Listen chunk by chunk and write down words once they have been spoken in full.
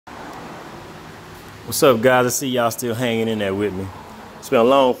What's up, guys? I see y'all still hanging in there with me. It's been a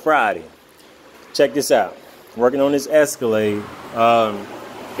long Friday. Check this out. Working on this Escalade.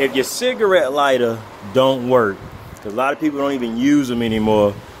 If your cigarette lighter don't work, because a lot of people don't even use them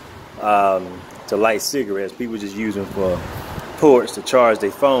anymore to light cigarettes. People just use them for ports to charge their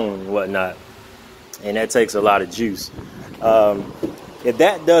phone and whatnot. And that takes a lot of juice. If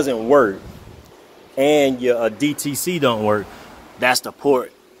that doesn't work and your DTC don't work, that's the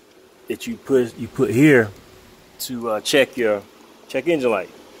port that you put here to check engine light,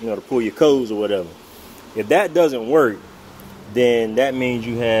 to pull your codes or whatever. If that doesn't work, then that means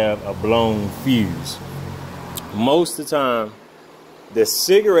you have a blown fuse. Most of the time, the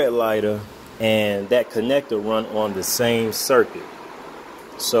cigarette lighter and that connector run on the same circuit.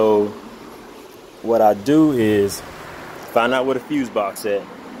 So what I do is find out where the fuse box at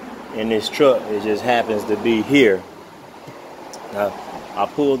in this truck. It just happens to be here. Now, I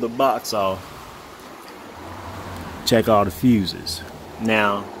pull the box off, check all the fuses.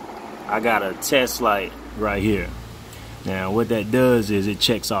 Now, I got a test light right here. Now, what that does is it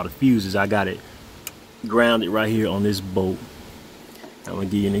checks all the fuses. I got it grounded right here on this bolt. I'm gonna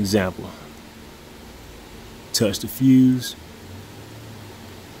give you an example. Touch the fuse.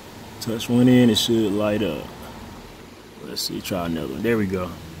 Touch one in, it should light up. Let's see, try another one. There we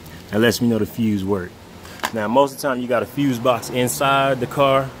go. That lets me know the fuse worked. Now, most of the time you got a fuse box inside the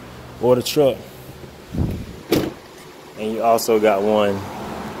car or the truck. And you also got one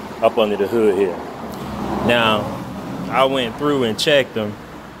up under the hood here. Now, I went through and checked them.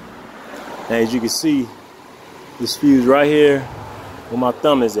 And as you can see, this fuse right here, where my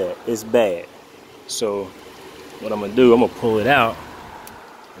thumb is at, it's bad. So what I'm gonna do, I'm gonna pull it out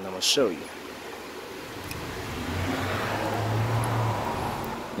and I'm gonna show you.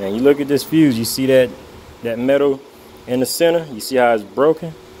 Now you look at this fuse, you see that metal in the center, you see how it's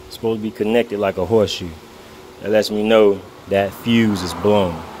broken? It's supposed to be connected like a horseshoe. That lets me know that fuse is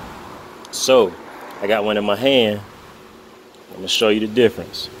blown. So I got one in my hand. I'm gonna show you the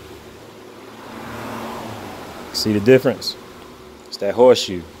difference. See the difference? It's that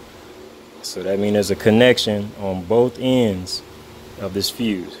horseshoe. So that means there's a connection on both ends of this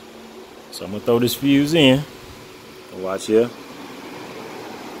fuse. So I'm gonna throw this fuse in. Watch here.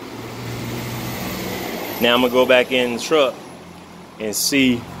 Now I'm gonna go back in the truck and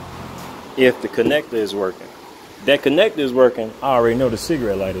see if the connector is working. If that connector is working, I already know the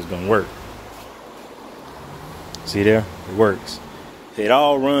cigarette lighter is gonna work. See there? It works. It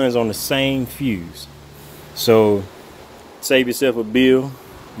all runs on the same fuse. So save yourself a bill.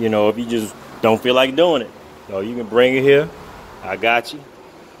 If you just don't feel like doing it, you can bring it here. I got you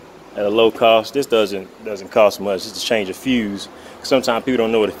at a low cost. This doesn't cost much. Just to change a fuse. Sometimes people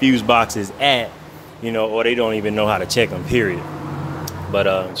don't know where the fuse box is at. Or they don't even know how to check them, period. But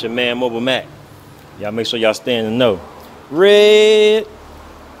it's your man, Mobile Mac. Y'all make sure y'all stay in the know. Red,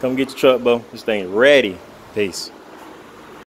 come get your truck, bro. This thing ready. Peace.